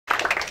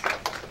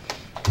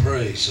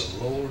Praise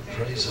the Lord.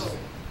 Praise the Lord.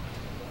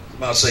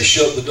 Somebody say,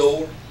 shut the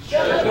door.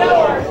 Shut the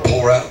door.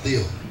 Pour out the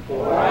oil.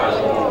 Pour out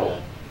the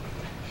oil.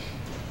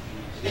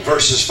 In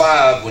verses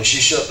 5, when she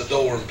shut the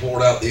door and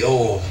poured out the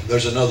oil,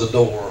 there's another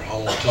door I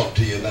want to talk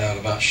to you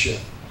about shut.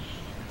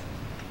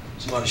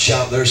 Somebody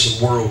shout, there's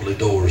some worldly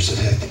doors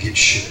that have to get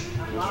shut.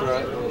 That's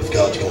right. If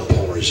God's going to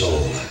pour His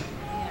oil out.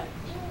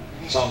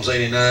 Psalms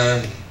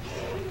 89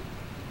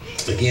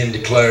 again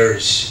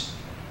declares,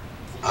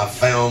 I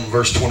found,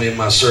 verse 20, in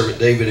my servant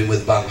David, and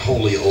with mine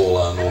holy oil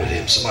I anointed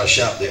him. Somebody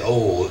shout, the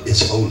oil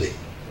is holy.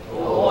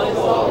 Oil is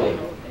holy.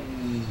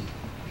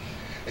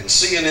 And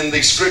seeing in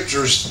these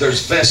scriptures,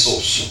 there's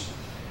vessels.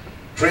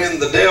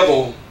 Friend, the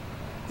devil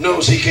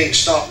knows he can't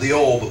stop the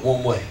oil but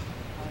one way.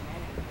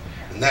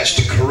 And that's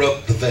to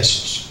corrupt the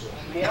vessels.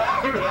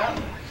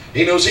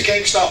 He knows he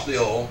can't stop the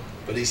oil,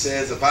 but he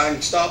says, if I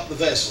can stop the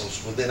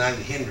vessels, well, then I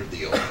can hinder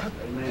the oil.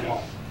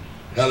 Amen.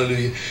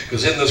 Hallelujah.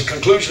 Because in the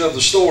conclusion of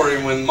the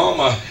story, when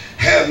Mama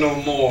had no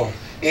more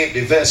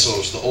empty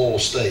vessels, the oil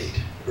stayed,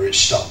 or it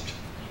stopped.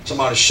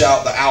 Somebody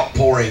shout, the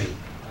outpouring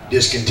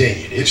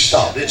discontinued. It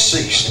stopped. It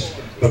ceased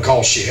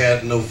because she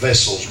had no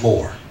vessels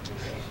more.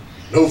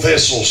 No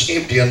vessels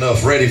empty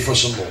enough, ready for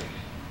some more.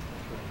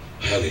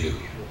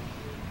 Hallelujah.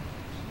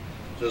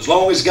 So as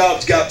long as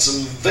God's got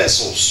some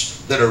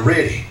vessels that are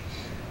ready,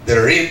 that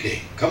are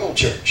empty, come on,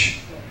 church,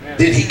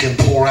 then He can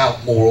pour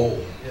out more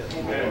oil.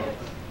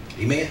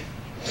 Amen.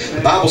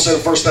 The Bible said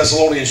in 1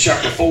 Thessalonians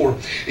chapter 4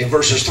 in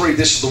verses 3,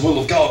 this is the will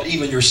of God,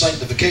 even your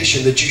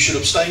sanctification, that you should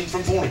abstain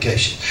from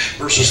fornication.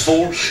 Verses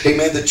 4,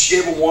 amen, that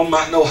everyone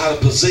might know how to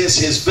possess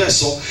his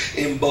vessel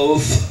in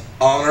both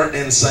honor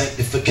and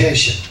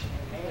sanctification.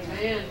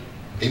 Amen.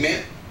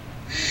 Amen.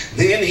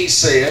 Then he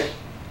said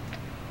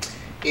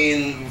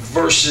in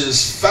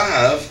verses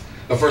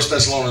 5 of 1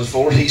 Thessalonians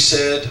 4, he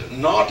said,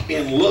 not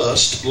in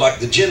lust like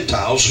the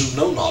Gentiles who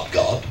know not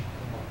God.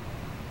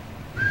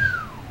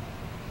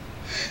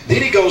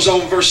 Then he goes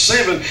on, verse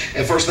 7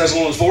 in 1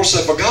 Thessalonians 4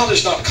 said, for God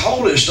has not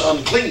called us to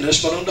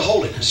uncleanness, but unto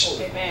holiness.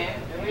 Amen.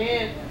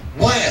 Amen.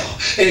 Wow.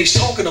 And he's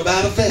talking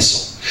about a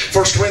vessel.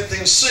 1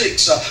 Corinthians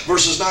 6,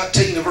 verses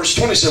 19 and verse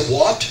 20 said,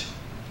 what?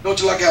 Don't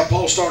you like how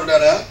Paul started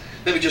that out?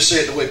 Let me just say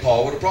it the way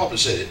Paul would have probably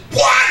said it.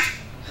 What?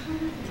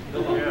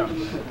 Yeah.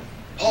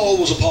 Paul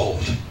was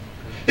appalled.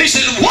 He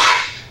said, what?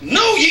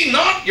 Know ye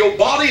not your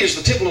body is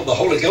the temple of the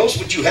Holy Ghost,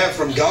 which you have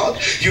from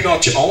God? You're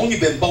not your own.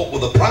 You've been bought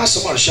with a price.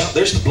 Somebody shout,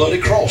 there's the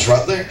bloody cross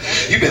right there.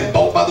 You've been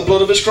bought by the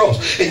blood of His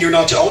cross. And you're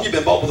not your own. You've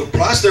been bought with a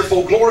price.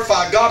 Therefore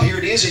glorify God. Here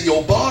it is, in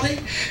your body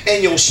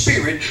and your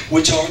spirit,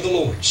 which are the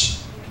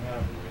Lord's.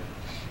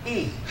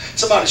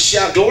 Somebody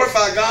shout,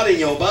 glorify God in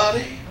your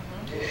body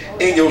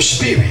and your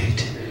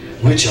spirit,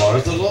 which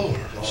are the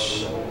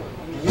Lord's.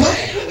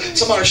 Well,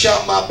 somebody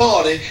shout, my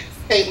body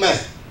ain't mine.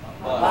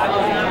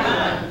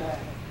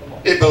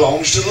 It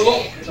belongs to the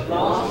Lord.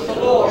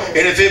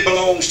 And if it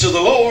belongs to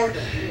the Lord,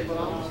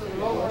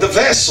 the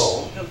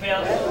vessel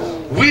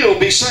will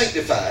be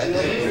sanctified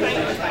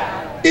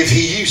if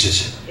He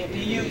uses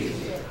it.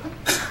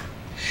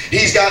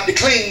 He's got to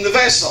clean the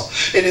vessel.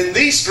 And in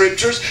these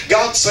scriptures,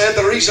 God said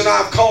the reason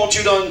I've called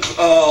you to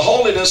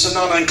holiness and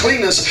not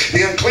uncleanness,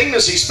 the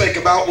uncleanness He spake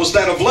about was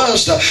that of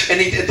lust.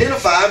 And He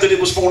identified that it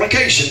was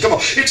fornication. Come on.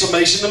 It's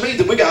amazing to me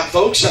that we got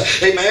folks,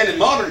 amen, in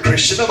modern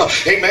Christendom,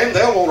 amen,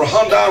 they'll want to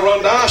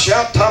Hyundai,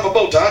 shout, tie my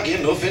bow tie.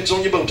 Again, no offense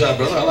on your bow tie,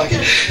 brother. I like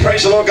it.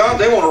 Praise the Lord God.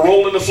 They want to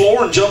roll in the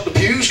floor and jump the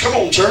pews. Come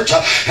on, church.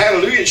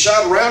 Hallelujah. And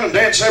shout around and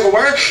dance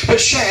everywhere. But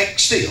shack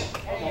still.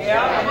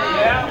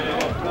 Yeah.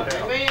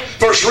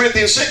 1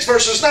 Corinthians 6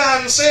 verses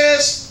 9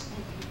 says,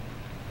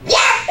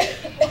 what?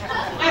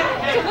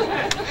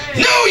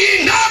 Know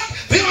ye not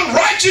the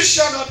unrighteous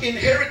shall not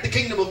inherit the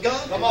kingdom of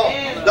God? Come on.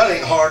 That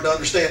ain't hard to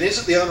understand, is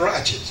it? The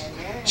unrighteous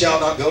shall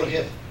not go to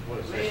heaven.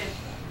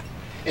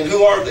 And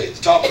who are they? At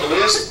the top of the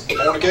list,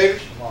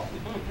 fornicators.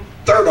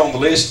 Third on the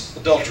list,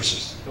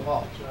 adulteresses. Come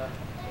on.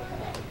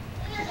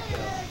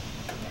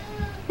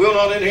 Will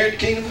not inherit the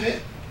kingdom of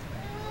heaven.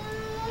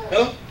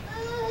 Hello?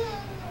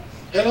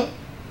 Hello?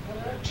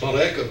 It's not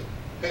echo.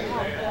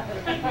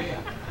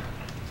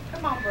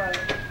 Come on, brother.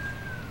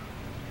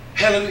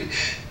 Hallelujah.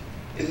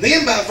 And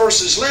then by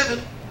verses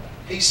 11,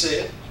 he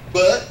said,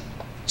 but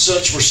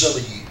such were some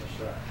of you.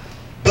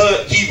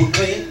 But ye were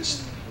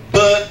cleansed.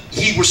 But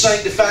ye were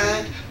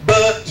sanctified.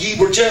 But ye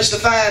were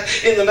justified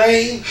in the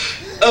name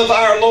of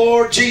our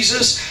Lord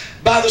Jesus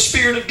by the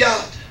Spirit of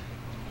God.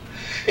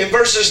 In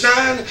verses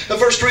 9 of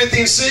 1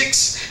 Corinthians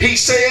 6, he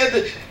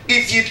said,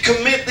 if you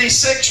commit these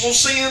sexual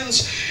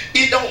sins,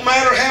 it don't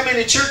matter how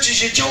many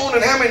churches you join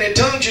and how many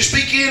tongues you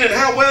speak in and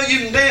how well you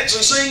can dance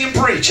and sing and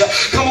preach.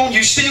 Come on,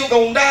 you still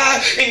gonna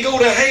die and go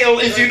to hell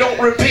if you don't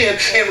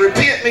repent. And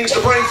repent means to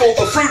bring forth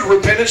the fruit of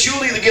repentance.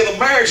 You'll either get a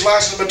marriage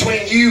license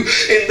between you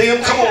and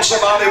them. Come on,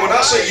 somebody. When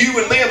I say you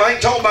and them, I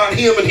ain't talking about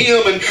him and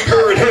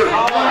her and her.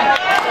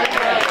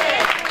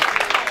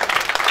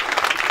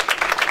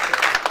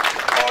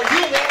 Or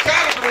you want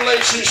kind of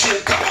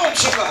relationship. Come on,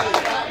 somebody.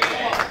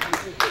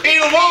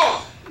 Either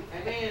one.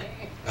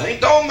 I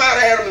ain't talking about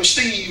Adam and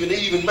Steve and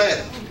Eve and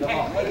Madam.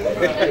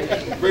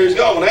 Praise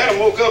God. When Adam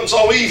woke up and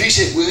saw Eve, he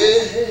said, well,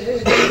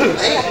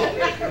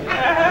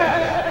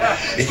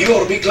 and you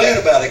ought to be glad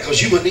about it,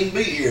 because you wouldn't even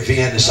be here if he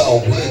hadn't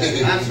saw.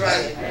 That's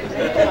right.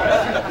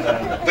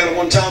 Fella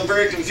one time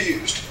very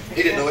confused.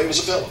 He didn't know he was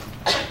a fella.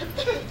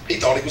 He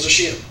thought he was a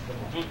she.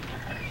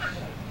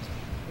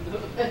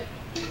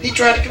 He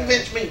tried to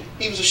convince me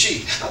he was a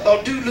she. I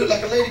thought dude looked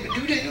like a lady, but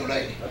dude ain't no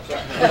lady. I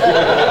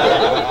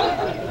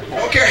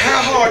don't care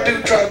how hard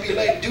dude tried to be a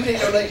lady, dude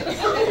ain't no lady.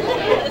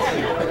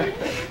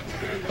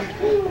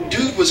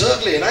 Dude was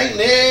ugly, and I ain't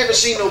never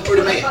seen no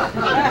pretty man.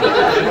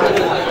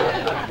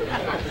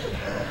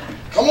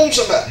 Come on,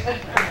 somebody.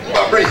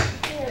 About breathing.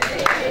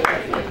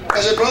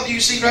 I said, brother, you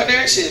see right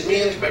there? It says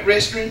men's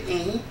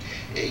restroom.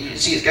 You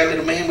see, it's got a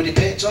little man with his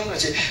pants on. I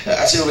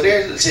said over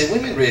there, it said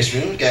women's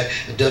restroom. It's got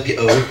a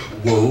W-O,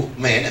 whoa,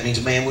 man. That means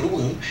a man with a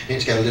womb. And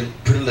it's got a little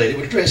pretty lady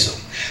with a dress on.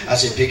 I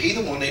said, pick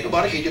either one. Ain't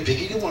nobody here.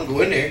 Pick either one.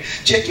 Go in there,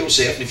 check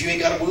yourself. And if you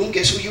ain't got a womb,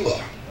 guess who you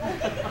are?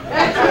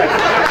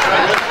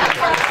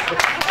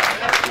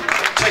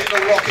 Take no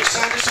rocket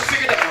scientist to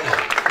figure that one out.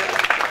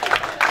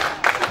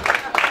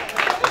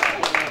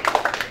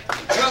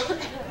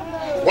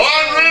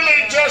 One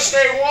really just a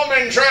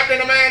woman trapped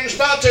in a man's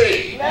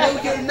body.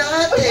 No, you're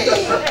not.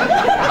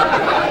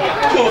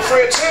 Well,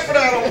 Fred Sanford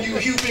out on you,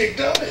 you big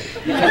dummy.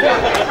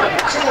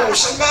 Come on,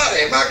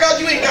 somebody. My God,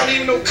 you ain't got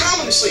even no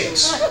common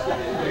sense.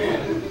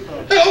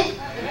 No.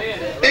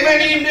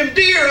 Amen. Even them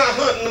deer I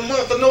hunt in the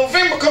month of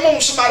November. Come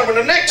on, somebody. When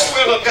the next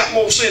swell-up got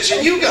more sense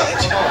than you got.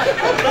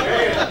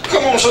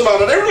 Come on,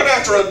 somebody. They run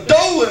after a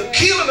doe and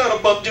kill another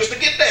buck just to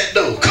get that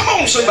doe.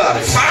 Come on, somebody.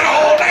 Fight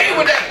all day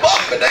with that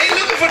buck, but they ain't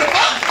looking for the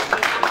buck.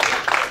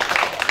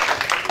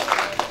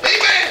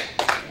 Amen.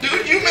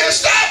 Dude, you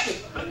messed up.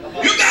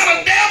 You got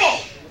a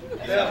devil.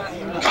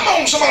 Come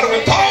on, somebody.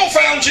 When Paul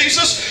found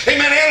Jesus,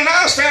 amen,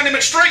 Ananias found him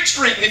at Straight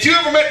Street. And if you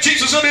ever met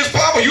Jesus in his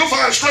Bible, you'll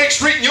find Straight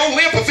Street in your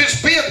limp. If it's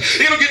bent,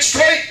 it'll get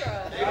straight.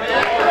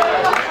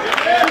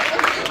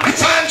 You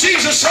find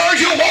Jesus, sir,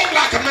 you'll walk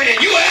like a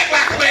man. You act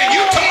like a man. You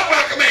talk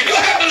like a man. You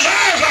have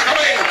desires like a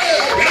man.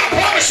 And I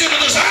promise you,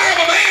 the desire of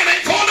a man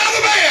ain't for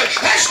another man.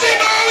 That's the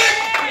darling.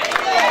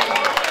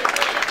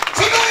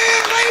 For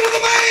man lay with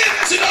a man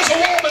as he does a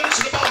woman.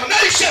 It's an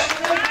abomination.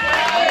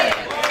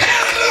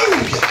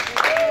 Hallelujah.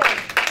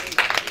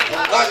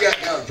 I got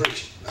God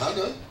preaching. I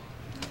know.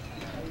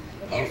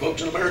 A lot of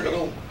folks in America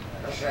don't.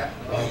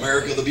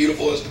 America the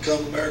beautiful has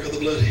become America the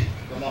bloody.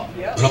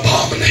 An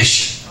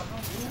abomination.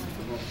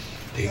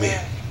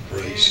 Amen.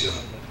 Praise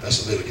God.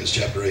 That's Leviticus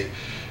chapter 8,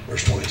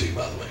 verse 22,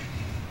 by the way.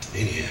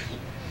 Anyhow.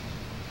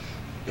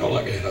 Y'all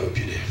like that? I hope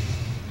you did.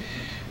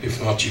 If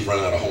not, you've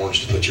run out of horns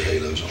to put your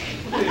halos on.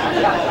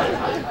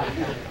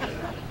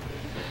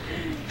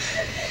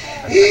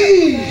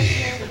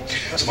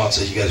 Somebody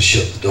says you got to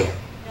shut the door.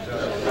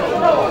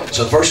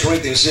 So 1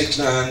 Corinthians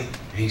 6:9,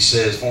 he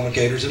says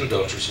fornicators and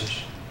adulteresses.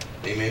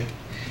 Amen.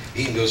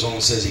 He even goes on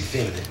and says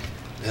effeminate.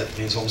 That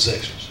means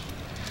homosexuals.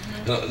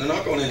 They're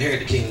not going to inherit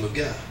the kingdom of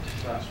God.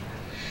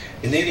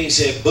 And then he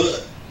said,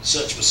 but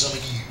such for some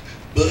of you,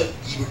 but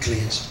you were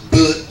cleansed,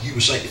 but you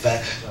were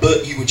sanctified,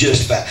 but you were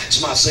justified.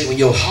 Somebody say, when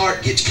your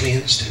heart gets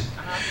cleansed,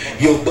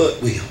 your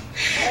butt will.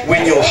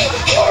 When your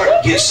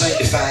heart gets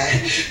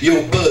sanctified,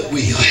 your butt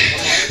will.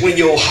 When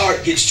your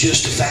heart gets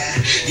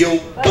justified, your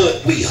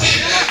butt will.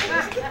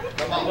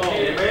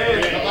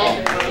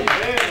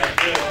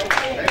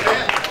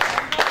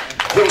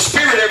 When the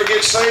spirit ever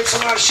gets saved,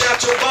 somebody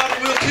shout, your body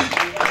will too.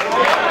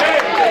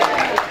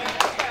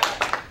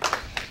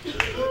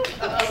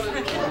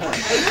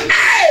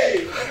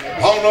 Hey! I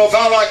don't know if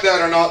I like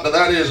that or not, but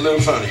that is a little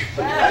funny.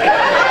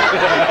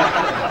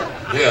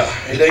 Yeah,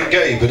 it ain't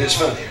gay, but it's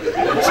funny.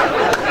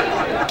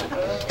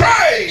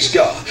 Praise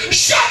God.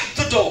 Shut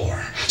the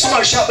door.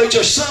 Somebody shout, there's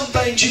just some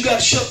things you got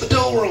to shut the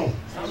door on.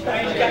 Some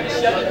things you got to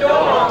shut the door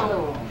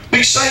on.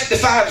 Be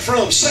sanctified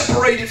from,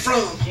 separated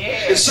from.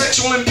 And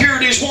sexual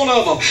impurity is one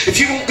of them. If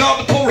you want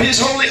God to pour His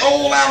holy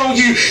oil out on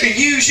you and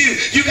use you,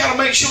 you got to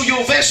make sure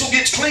your vessel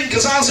gets clean.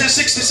 Because Isaiah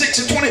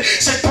 66:20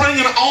 said,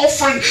 bring an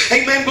offering,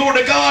 amen,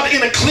 glory to God,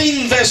 in a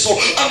clean vessel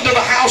unto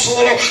the house of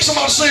the Lord.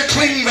 Somebody say a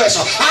clean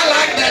vessel. I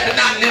like that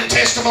tonight in them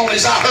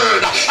testimonies I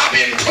heard. I've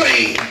been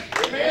clean.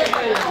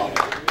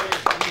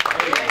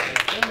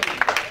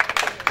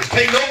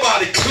 Can't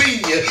nobody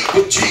clean you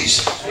but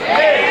Jesus.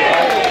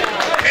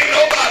 Ain't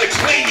nobody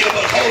clean you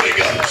but Holy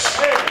Ghost.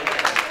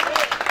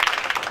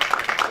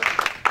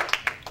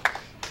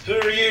 Who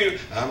are you?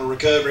 I'm a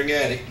recovering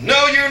addict.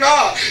 No, you're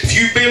not. If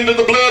you've been to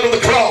the blood of the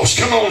cross,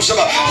 come on,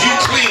 somebody. You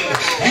clean.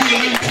 You a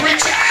new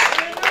preacher.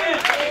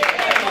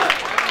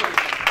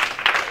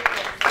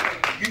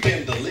 You've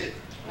been delivered.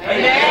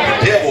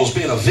 The devil's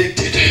been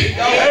evicted. You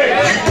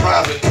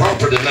private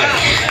property now.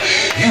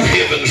 You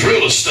heaven's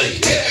real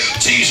estate.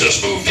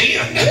 Jesus moved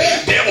in.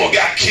 Devil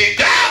got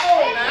kicked out.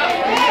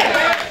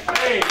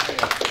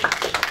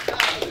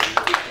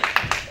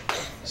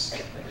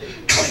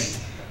 Clean.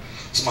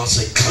 Somebody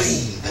say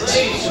clean. That's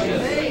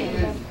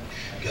it.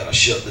 Gotta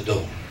shut the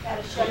door.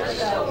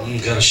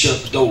 Gotta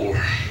shut the door.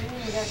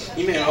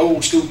 You mean an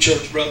old school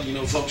church, brother? You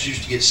know, folks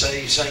used to get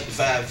saved,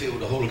 sanctified, filled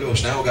with the Holy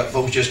Ghost. Now we got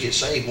folks just get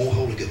saved, more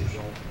Holy Ghost.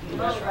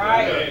 That's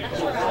right. I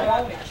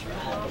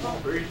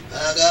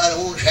got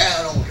on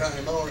shout on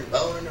Sunday morning,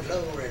 bowling the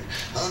floor and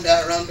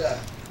Honda Ronda.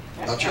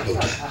 Not your bow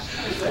tie.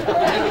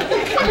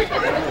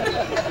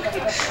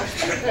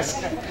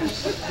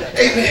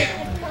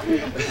 Amen.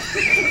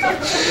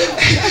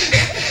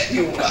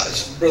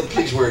 Brother,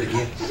 please wear it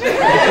again.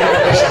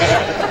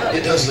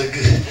 It does look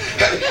good.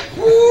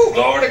 Woo,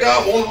 glory to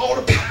God. Want all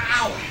the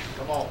power.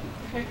 Come on.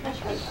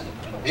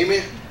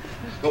 Amen.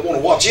 Don't want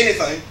to watch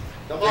anything.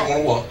 Come They on.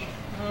 want to watch.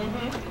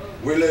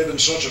 We live in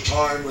such a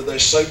time where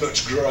there's so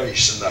much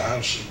grace in the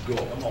house of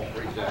God. Come on,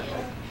 preach that.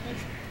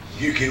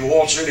 You can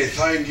watch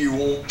anything you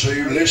want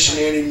to, listen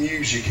to any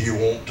music you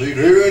want to,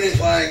 do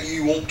anything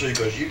you want to,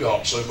 because you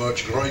got so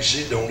much grace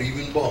it don't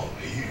even bother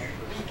you.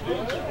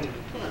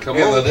 Come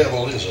And on. the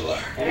devil is a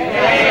liar.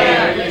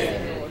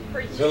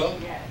 Hello?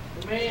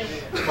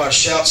 Somebody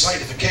shout,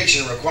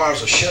 sanctification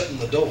requires a shutting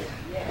the door.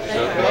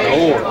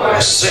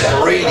 A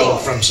separating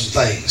from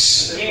some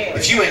things.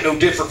 If you ain't no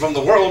different from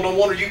the world, no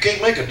wonder you can't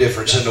make a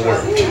difference in the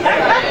world.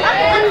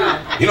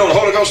 You know, the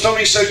Holy Ghost told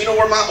me, he said, you know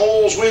where my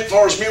oils went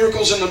for his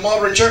miracles in the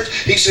modern church?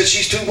 He said,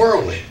 she's too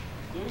worldly.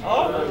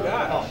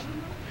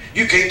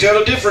 You can't tell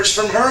the difference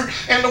from her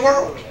and the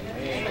world.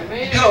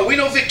 Hello, we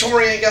know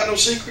Victoria ain't got no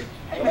secret.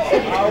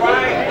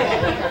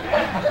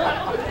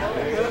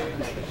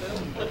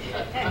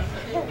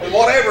 And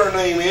whatever her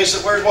name is,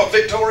 that wears what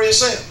Victoria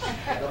said.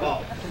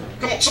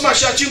 Come on, somebody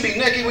shout, you can be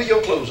naked with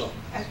your clothes on.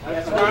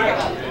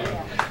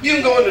 You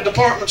can go in the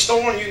department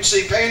store and you can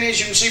see panties,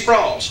 you can see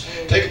bras.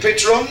 Take a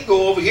picture of them,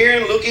 go over here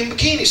and look in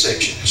bikini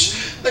sections.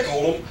 They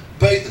call them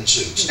bathing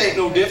suits. Ain't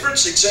no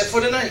difference except for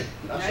the name.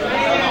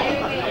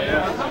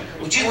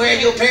 Would you wear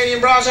your panty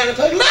and bras out in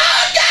public? No,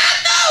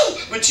 God, no!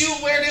 But you'll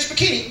wear this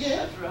bikini. Yeah,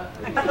 that's right.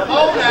 Come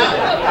on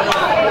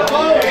now.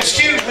 Come on.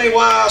 Excuse me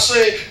while I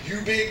say, you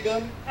big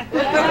dummy.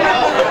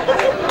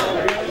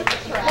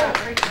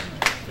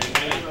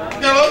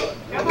 Hello?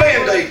 A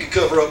Band-Aid could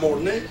cover up more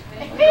than that.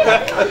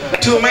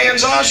 To a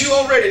man's eyes, you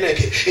already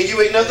naked. And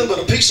you ain't nothing but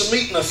a piece of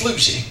meat and a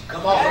floozy.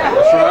 Come on.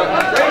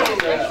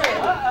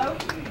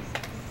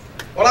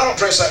 Well, I don't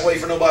dress that way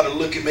for nobody to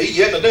look at me.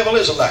 Yet the devil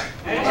is a liar.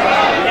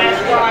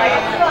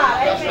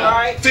 That's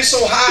right. If it's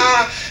so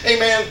high,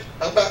 amen,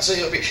 I was about to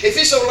say up here. If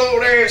it's so low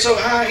there and so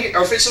high here,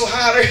 or if it's so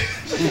high there.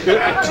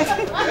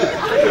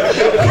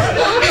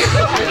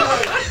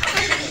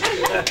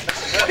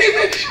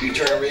 You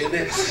try reading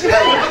it. If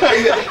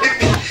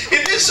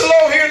it's so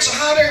low here and so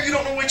high there, you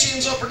don't know which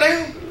end's up or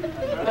down.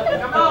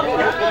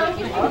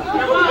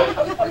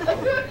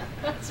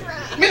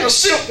 Man, a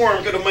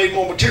silkworm could have made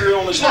more material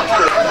on his lunch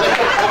break.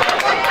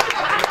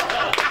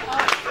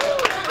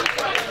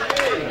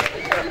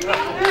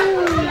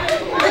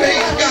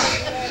 Praise God.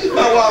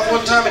 My wife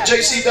one time at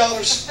JC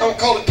Dollars, don't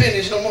call it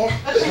pennies no more.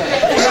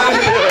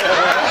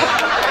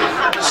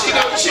 She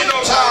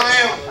knows how I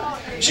am.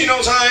 She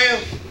knows how I am.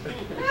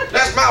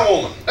 That's my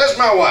woman. That's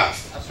my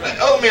wife.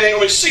 Other men ain't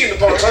gonna be seeing the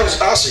parts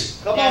I see.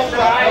 Come on. I'm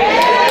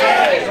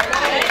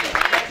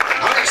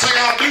not saying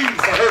I'll do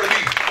for her to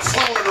be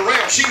floating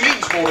around. She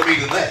means more to me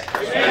than that.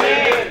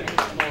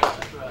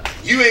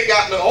 You ain't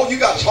got no, all you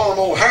got is harm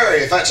on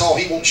Harry if that's all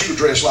he wants you to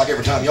dress like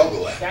every time y'all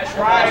go out. That's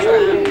right.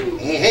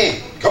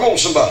 Come on,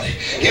 somebody.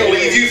 He'll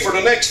leave you for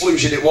the next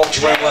floozy that walks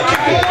around like you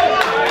did.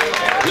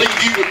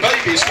 Leave you with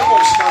babies. Come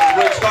on, somebody,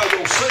 raised by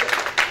yourself.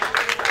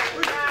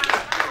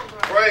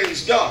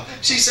 Praise God.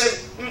 She said,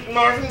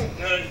 Marvin,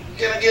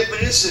 can I get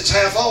this? It's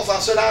half off. I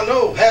said, I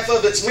know. Half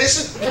of it's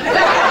missing.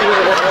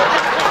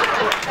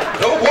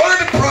 No wonder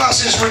the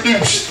price is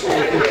reduced.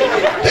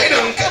 They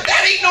don't.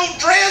 That ain't no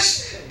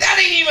dress. That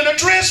ain't even a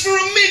dress for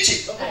a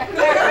midget.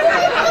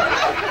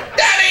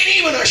 That ain't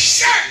even a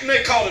shirt, and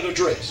they call it a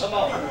dress.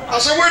 I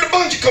said, where the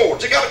bungee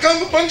cords? They got to come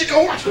with bungee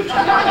cords.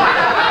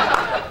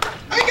 I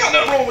ain't got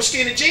nothing wrong with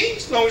skinny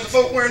jeans, as long as the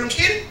folk wearing them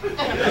skinny. Come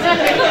on, the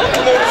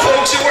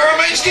folks that wear them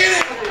ain't skinny.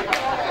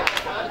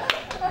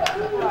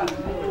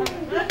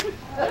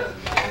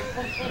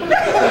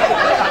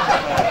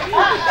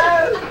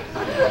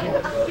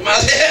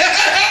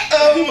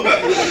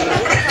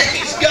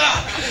 Praise God.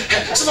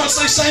 Somebody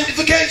say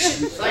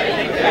sanctification.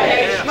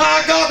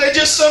 My God, they're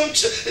just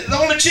the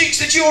only cheeks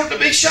that you ought to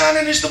be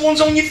shining is the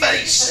ones on your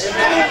face.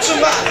 Come on,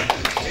 somebody.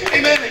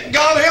 Amen.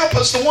 God help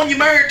us. The one you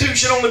married to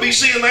should only be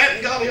seeing that,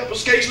 and God help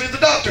us occasionally the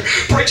doctor.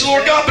 Praise the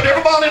Lord God, but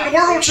everybody in the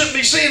world shouldn't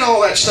be seeing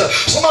all that stuff.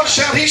 Somebody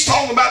shout, he's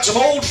talking about some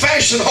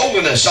old-fashioned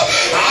holiness.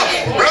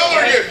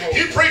 Brother,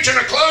 you preaching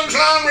a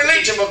clothesline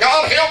religion, but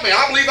God help me.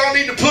 I believe I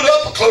need to put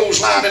up a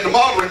clothesline in the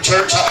modern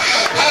church.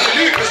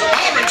 Hallelujah, because the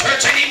modern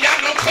church ain't even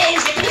got no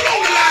clothes to put on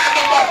the line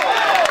no more.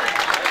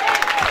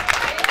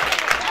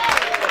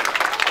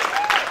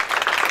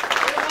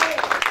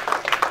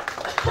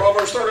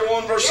 Proverbs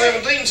 31 verse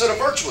 17 said a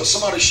virtuous.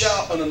 Somebody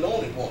shout, an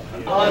anointed woman.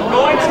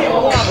 Anointed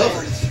woman.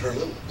 Covereth her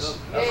looks.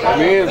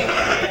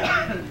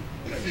 Amen.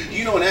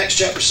 You know in Acts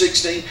chapter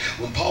 16,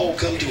 when Paul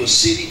come to a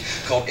city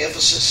called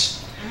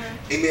Ephesus,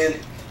 amen,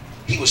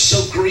 he was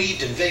so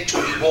grieved and vexed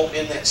when he walked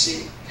in that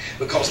city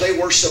Because they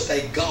worshiped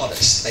a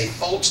goddess, a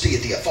false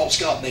deity, a false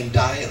god named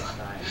Diana.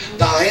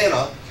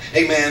 Diana,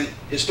 amen,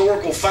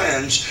 historical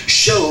finds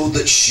show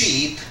that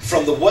she,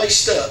 from the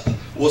waist up,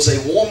 was a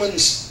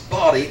woman's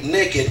body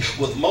naked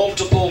with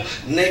multiple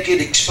naked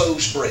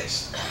exposed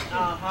breasts.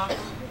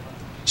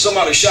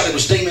 Somebody shouted it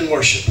was demon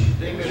worship.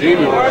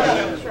 Demon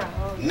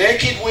worship.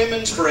 Naked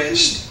women's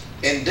breast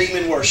and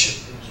demon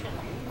worship.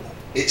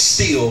 It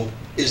still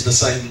is the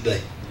same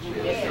today.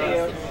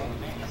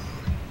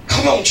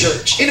 Come on,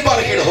 church.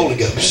 Anybody hear the Holy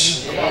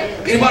Ghost?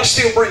 Anybody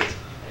still breathing?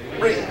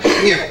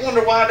 You ever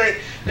wonder why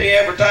they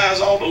advertise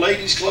all the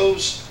ladies'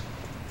 clothes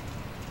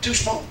too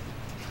small?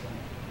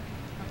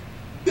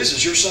 This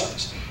is your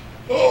size.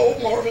 Oh,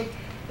 Marvin.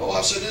 Oh,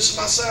 I said this is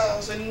my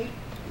size. And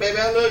baby,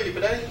 I love you,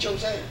 but that ain't your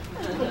size.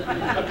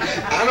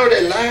 I know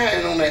that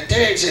line on that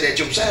tag said that's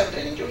your size, but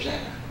that ain't your size.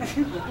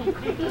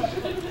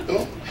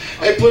 Oh,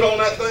 they put on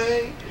that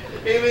thing.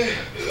 Amen.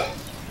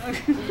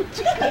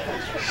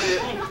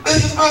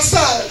 This is my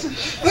size.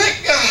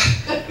 Thank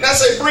God. And I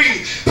say,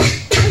 breathe.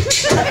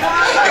 Give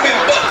me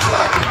the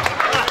butterfly.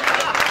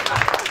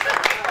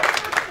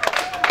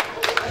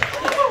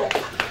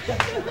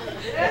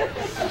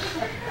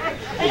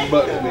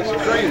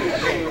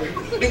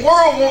 The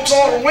world wants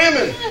all the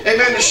women,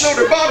 amen, to show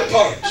their body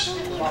parts.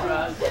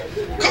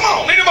 Come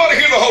on, anybody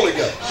hear the Holy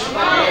Ghost?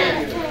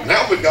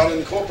 Now we've got to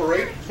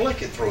incorporate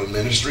blanket throwing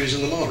ministries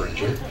in the modern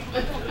church.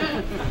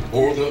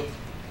 Or the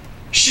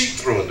sheep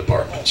throwing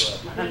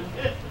departments.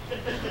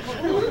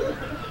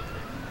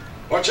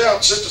 Watch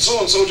out, Sister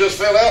So-and-so just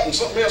fell out and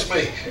something else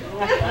may.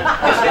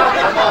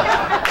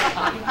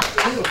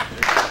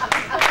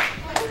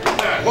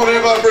 Come on,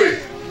 everybody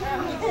breathe.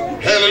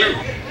 Hallelujah.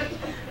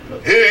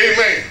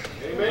 Amen.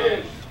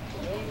 Amen.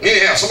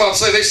 Anyhow, somebody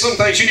say there's some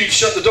things you need to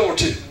shut the door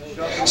to.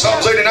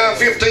 Psalms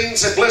 89:15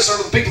 said, blessed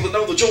are the people that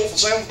know the joyful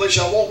sound, for they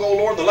shall walk, O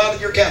Lord, in the light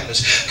of your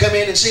countenance. Come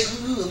in and sing,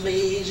 ooh,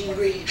 amazing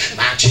grace,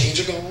 my chains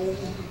are gone.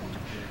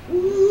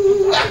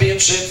 Ooh, I've been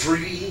set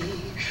free.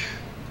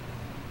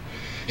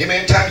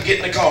 Amen. Time to get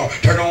in the car.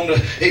 Turn on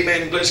the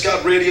Amen and Bless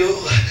God radio.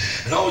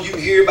 And all you can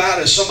hear about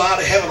is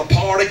somebody having a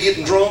party,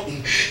 getting drunk.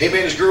 And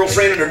Amen, his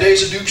girlfriend and her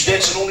Days of Dukes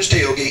dancing on his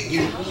tailgate. And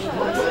you.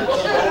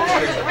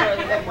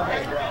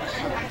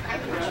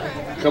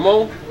 Come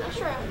on.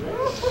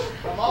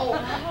 Come on.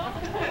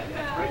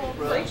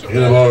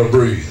 Anybody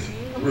breathe.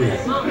 Breathe.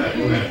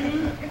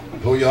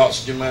 Pull your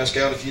oxygen mask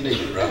out if you need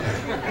it right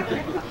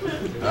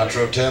now.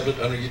 Nitro tablet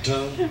under your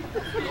tongue.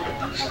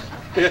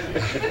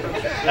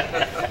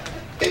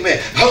 Amen.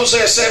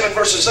 Hosea 7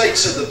 verses 8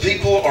 said the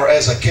people are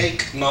as a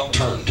cake not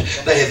turned.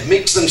 They have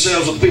mixed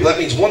themselves with the people. That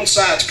means one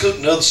side's cooked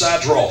and the other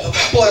side's raw.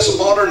 Well, that's a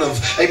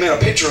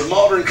picture of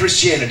modern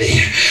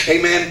Christianity.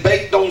 Amen.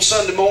 Baked on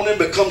Sunday morning,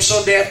 but come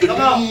Sunday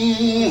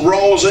afternoon,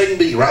 raw as they can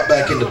be, right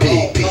back into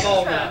pig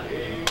pen.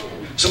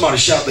 Somebody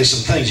shout, there's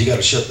some things you got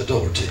to shut the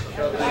door to.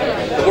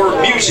 The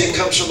word music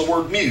comes from the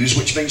word muse,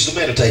 which means to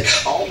meditate.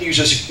 All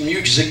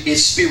music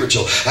is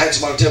spiritual. I had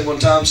somebody tell me one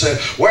time, said,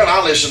 well,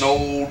 I listen to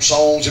old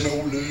songs and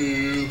old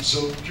love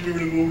songs. Do you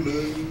remember them old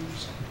love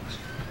songs?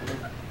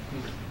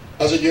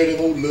 I said, yeah,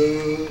 them old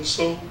love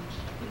songs.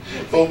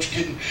 Folks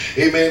getting,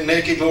 amen,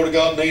 naked, Lord of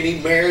God, and they ain't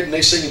even married, and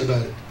they singing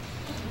about it.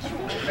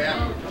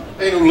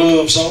 Ain't no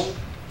love song.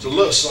 It's a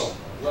love song.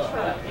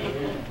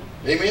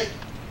 Amen?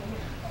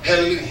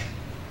 Hallelujah.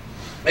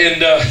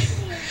 And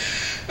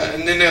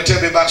then they'll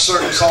tell me about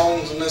certain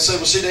songs, and they'll say,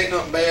 well, see, there ain't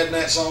nothing bad in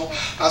that song.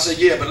 I said,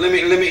 yeah, but let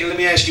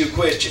me ask you a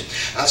question.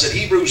 I said,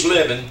 Hebrews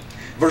 11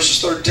 verses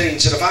 13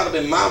 said, if I'd have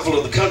been mindful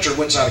of the country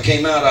whence I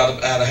came out,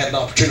 I'd have had an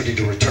opportunity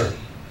to return.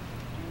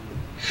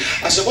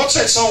 I said, what's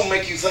that song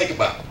make you think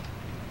about?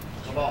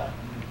 Come on.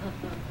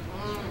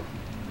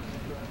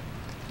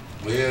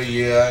 Well,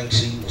 yeah, I can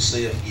see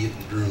myself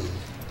getting drunk.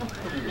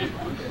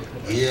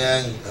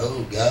 Yeah,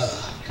 oh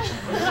God.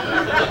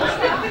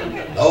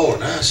 Lord,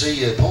 now I see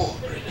your point.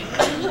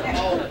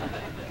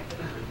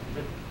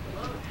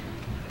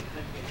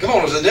 Come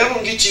on, if the devil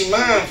can get you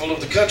mindful of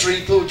the country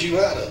he pulled you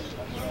out of,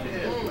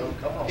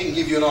 he can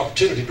give you an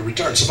opportunity to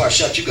return. Somebody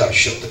shout, you got to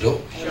shut the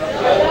door.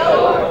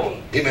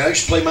 Amen. I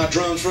used to play my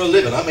drums for a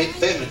living. I made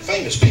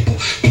famous people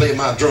play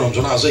my drums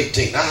when I was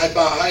 18. I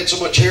had so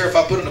much hair, if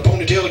I put it in a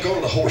ponytail, they called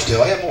it a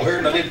horsetail. I had more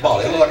hair than I did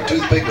body. I looked like a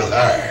toothpick with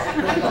hair.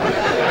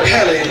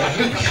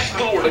 Hallelujah.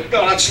 Glory to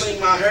God. I'd sling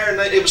my hair,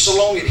 and it was so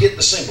long it hit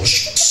the cymbals.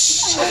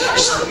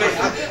 Man,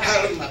 I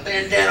had my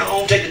bandana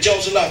on, take the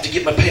jaws of life to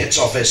get my pants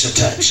off as so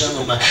tight. Some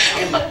of my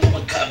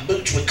polka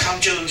boots with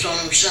conchos on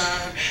them,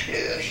 son.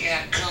 Here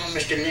I come,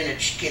 Mr. Leonard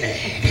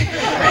Skinnerhead.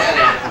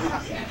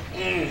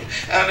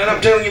 And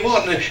I'm telling you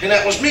what, and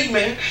that was me,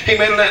 man.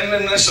 Amen. And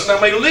I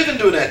made a living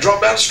doing that.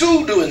 Dropped out of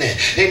school doing that.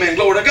 Amen.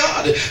 Glory to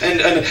God.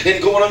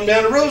 And going up and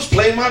down the roads,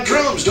 playing my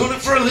drums, doing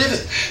it for a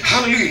living.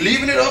 Hallelujah.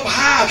 Leaving it up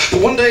high.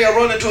 But one day I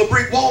run into a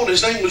brick wall, and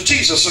his name was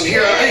Jesus, and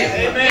here I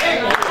am.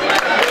 Amen.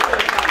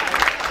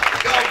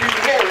 God be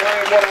the glory. I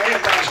am what I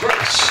am by his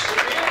grace.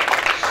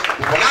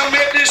 But when I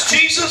met this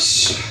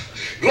Jesus,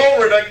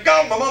 Glory to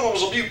God. My mama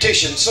was a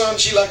beautician. Son,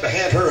 she liked to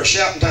have her a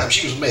shouting time.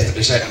 She was a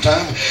Methodist at the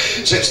time.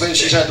 Since then,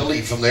 she's had to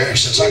leave from there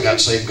since I got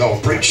saved and go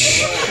and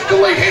preach.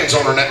 Go laid hands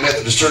on her in that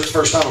Methodist church.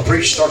 First time I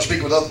preached, started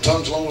speaking with other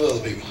tongues along with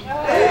other people.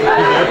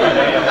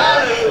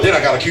 Then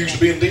I got accused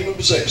of being demon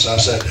possessed. I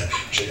said that.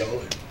 See y'all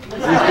later.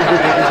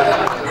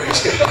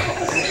 Praise God.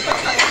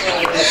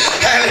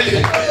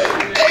 Hallelujah.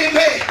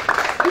 Amen.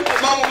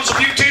 Mama was a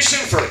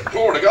beautician for,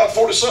 glory to God,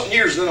 40-something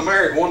years. And then I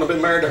married one. I've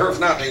been married to her for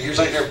 19 years.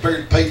 I ain't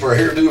never paid for a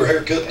hairdo or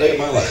haircut a day in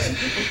my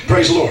life.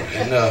 Praise the Lord.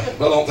 And,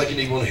 well, I don't think you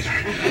need one either.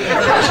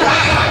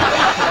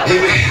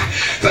 Amen.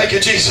 Thank you,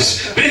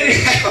 Jesus. But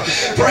anyhow,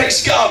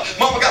 praise God.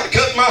 Mama got to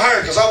cut my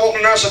hair because I walked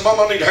in there and I said,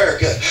 Mama, I need a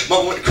haircut.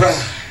 Mama went to cry.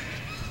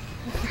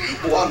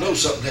 Boy, I know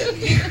something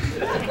happened here.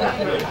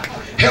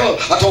 Hello,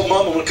 I told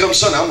Mama when it comes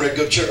Sunday, I'm ready to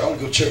go to church. I want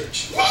to go to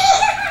church.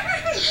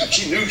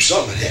 She knew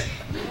something had happened.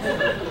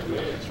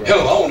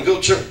 Hello, I want to go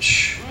to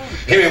church.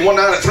 Amen. One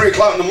night at 3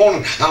 o'clock in the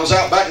morning, I was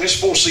out back in this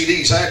 4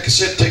 CDs. I had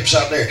cassette tapes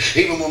out there,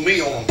 even with me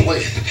on them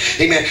playing.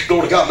 Amen.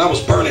 Glory to God, and I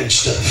was burning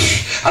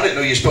stuff. I didn't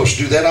know you were supposed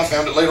to do that. I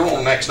found it later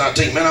on in Acts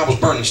 19. Man, I was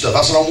burning stuff.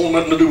 I said, I don't want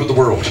nothing to do with the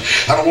world.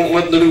 I don't want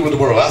nothing to do with the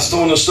world. I was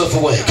throwing this stuff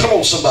away. Come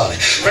on, somebody.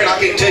 Friend, I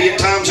can't tell you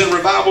times in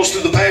revivals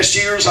through the past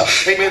years,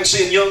 amen,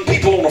 seeing young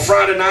people on a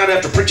Friday night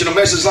after preaching a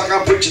message like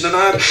I'm preaching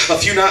tonight, a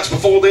few nights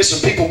before this,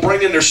 and people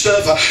bringing their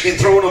stuff and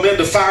throwing them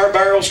into fire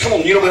barrels. Come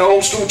on, you know that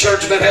old school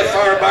church that had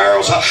fire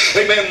barrels?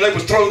 Amen. They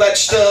would throw that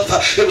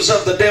stuff. It was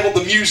of the devil,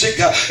 the music,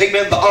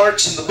 amen, the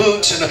arts and the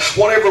books and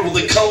whatever with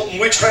the cult and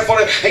witchcraft,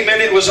 whatever. Amen.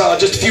 It was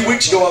just a few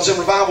weeks ago I was in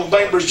revival in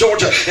Bainbridge,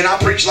 Georgia, and I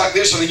preached like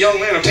this, and a young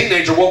man, a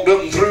teenager, walked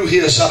up and threw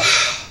his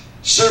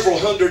several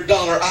 $100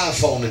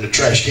 iPhone in the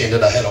trash can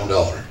that I had on the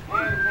altar.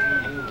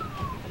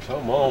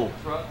 Come on.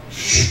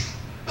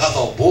 I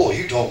thought, boy,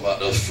 you talking about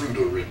the fruit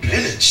of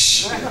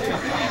repentance.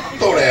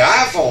 Throw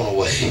that iPhone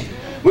away.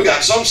 We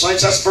got some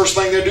saints, that's the first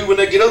thing they do when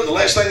they get up, and the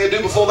last thing they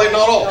do before they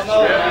nod off.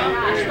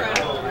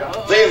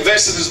 They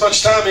invested as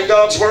much time in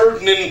God's Word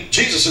and in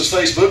Jesus'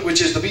 Facebook,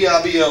 which is the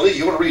Bible.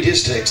 You want to read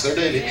his text there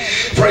daily.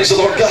 Praise the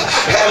Lord God.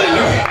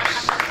 Hallelujah.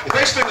 If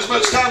they spend as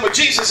much time with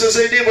Jesus as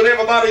they did with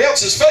everybody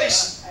else's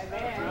face.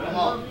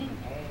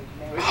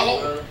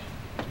 Hello.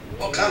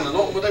 What kind of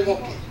anointing would they walk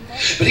in?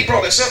 But he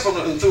brought that cell phone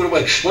and threw it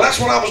away. Well, that's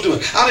what I was doing.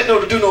 I didn't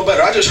know to do no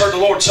better. I just heard the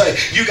Lord say,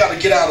 you got to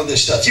get out of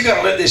this stuff. You got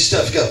to let this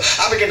stuff go.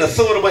 I began to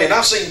throw it away. And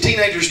I've seen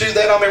teenagers do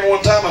that. I remember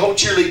one time a whole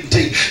cheerleading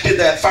team did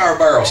that, fire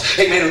barrels.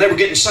 Amen. And they were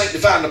getting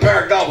sanctified and the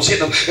power of God was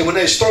hitting them. And when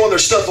they was throwing their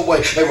stuff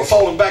away, they were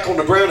falling back on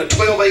the ground at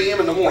 12 a.m.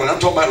 in the morning. I'm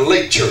talking about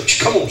late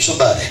church. Come on,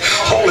 somebody.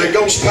 Holy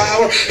Ghost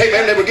power.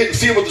 Amen. They were getting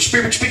filled with the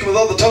Spirit, speaking with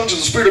other tongues,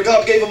 and the Spirit of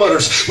God gave them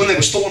utterance when they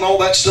was throwing all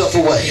that stuff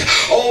away.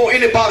 Oh,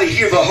 anybody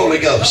hear the Holy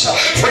Ghost?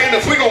 Friend,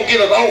 if we're going to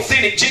get an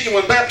authentic,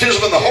 genuine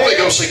baptism in the Holy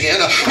Ghost again,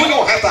 we're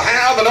going to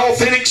have an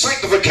authentic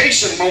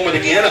sanctification moment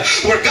again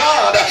where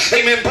God,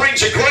 amen,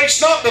 brings a grace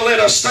not to let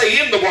us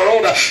stay in the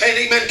world and,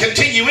 amen,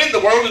 continue in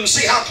the world and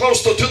see how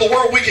close to the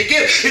world we can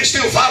get and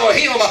still follow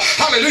Him.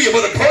 Hallelujah.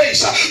 But a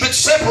grace that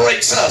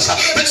separates us,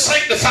 that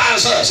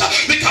sanctifies us,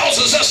 that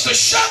causes us to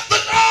shut the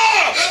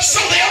door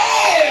so the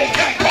oil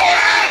can pour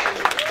out.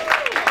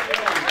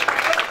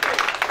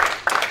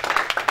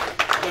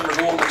 Remember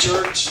going to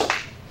church?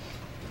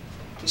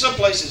 In some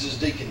places it's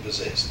deacon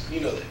possessed. You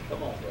know that.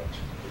 Come on, bro.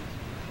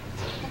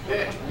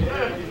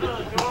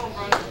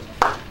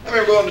 I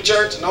remember going to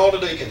church and all the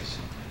deacons.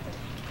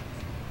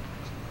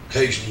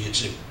 Occasionally you'd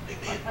see,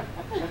 amen.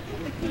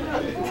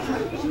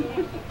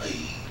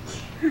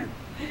 Amen.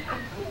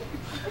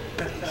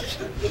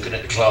 Looking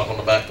at the clock on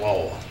the back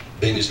wall,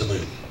 big as the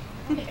moon.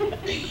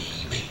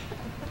 Amen.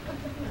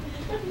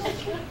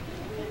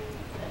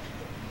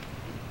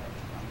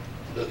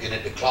 Looking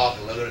at the clock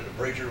and looking at the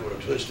preacher with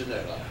a twist in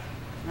their eye.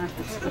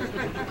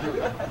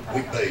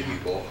 We paid you,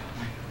 boy.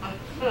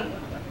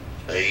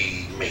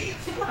 Amen.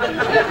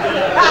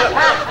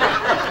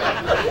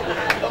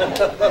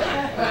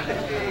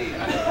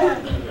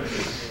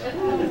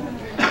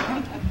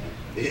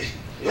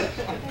 Yeah.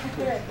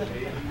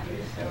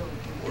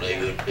 Well, they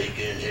good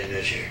deacons in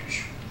the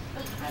church.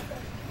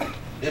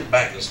 Then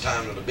back in this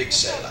time of the big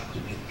sellout.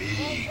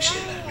 Big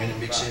sellout. Remember the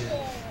big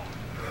sellout?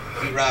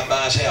 You ride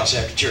by his house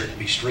after church and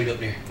be straight up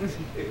there.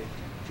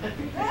 I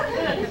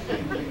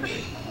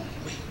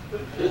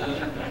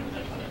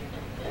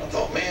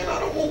thought, man, I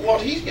don't want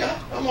what he's got.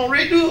 I'm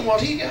already doing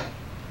what he got.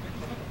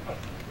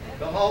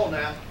 Come on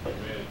now.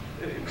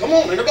 Come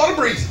on, anybody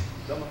breathing.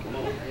 Come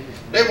on.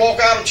 They walk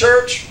out of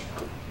church.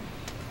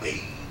 Amen.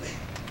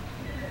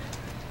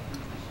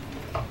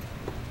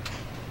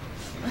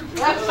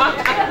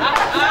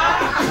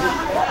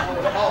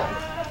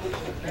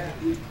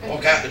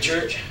 Walk out of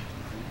church.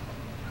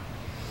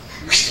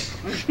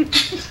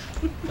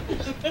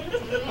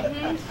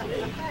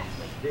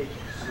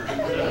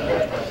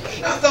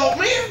 I thought,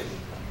 man,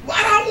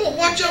 why do I want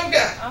what y'all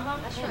got?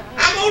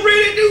 I'm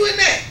already doing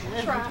that.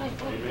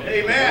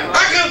 Amen.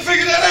 I couldn't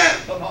figure that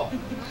out. Come on.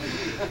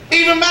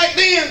 Even back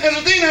then, as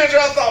a teenager,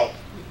 I thought,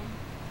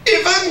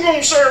 if I'm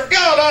going to serve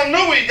God, I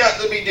know He's got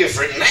to be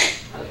different than that.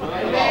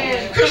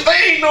 because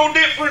they ain't no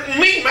different than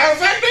me. Matter of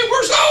fact, they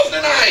worse off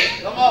than I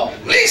am. Come on.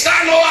 At least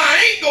I know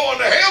I ain't going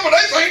to hell, but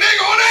they think they're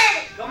going to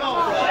heaven. Come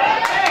on, brother.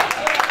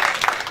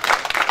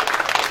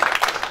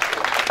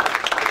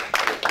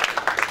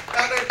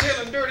 Out there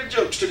telling dirty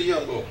jokes to the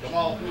young boy. Come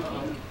on.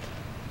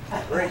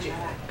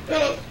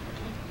 Hello.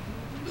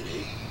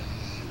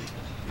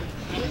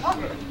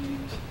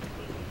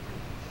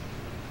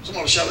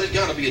 Somebody shout, there's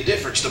got to be a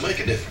difference to make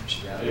a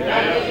difference.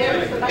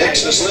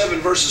 Exodus 11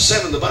 verses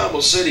 7, the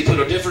Bible said he put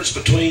a difference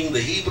between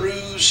the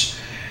Hebrews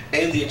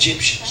and the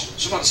Egyptians.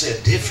 Somebody say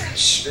a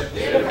difference.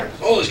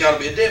 Oh, there's got to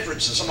be a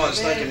difference. And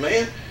somebody's thinking,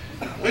 man,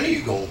 when are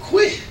you going to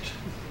quit?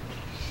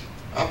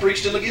 I'll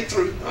preach till I get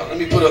through. Let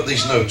me put up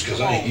these notes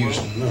because I ain't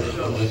using none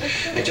of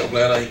them. Ain't y'all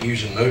glad I ain't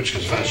using notes?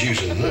 Because if I was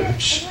using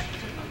notes,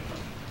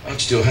 I'd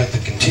still have to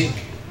continue.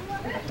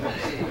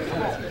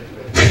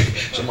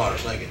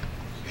 Somebody's thinking,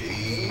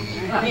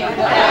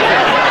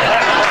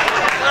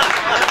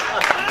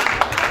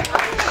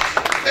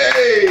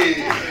 hey,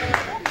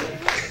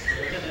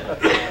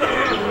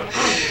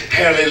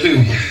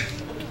 hallelujah.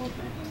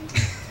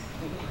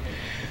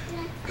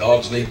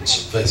 God's needing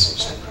some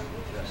vessels tonight.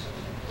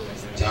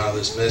 The title of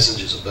this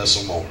message is a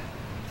vessel more.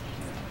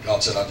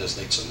 God said, I just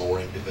need some more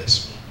empty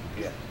vessels.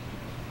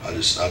 I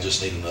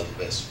just need another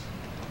vessel.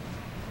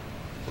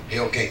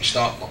 Hell can't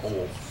stop my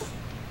oil,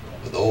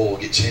 but the oil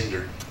gets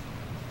hindered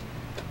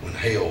when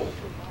hell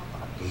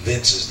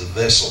convinces the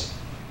vessel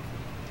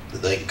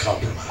that they can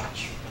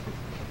compromise.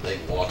 They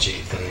can watch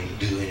anything,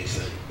 do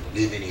anything,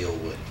 live any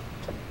old way.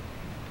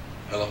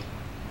 Hello?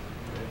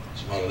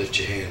 Somebody lift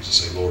your hands and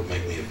say, Lord,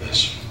 make me a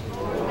vessel.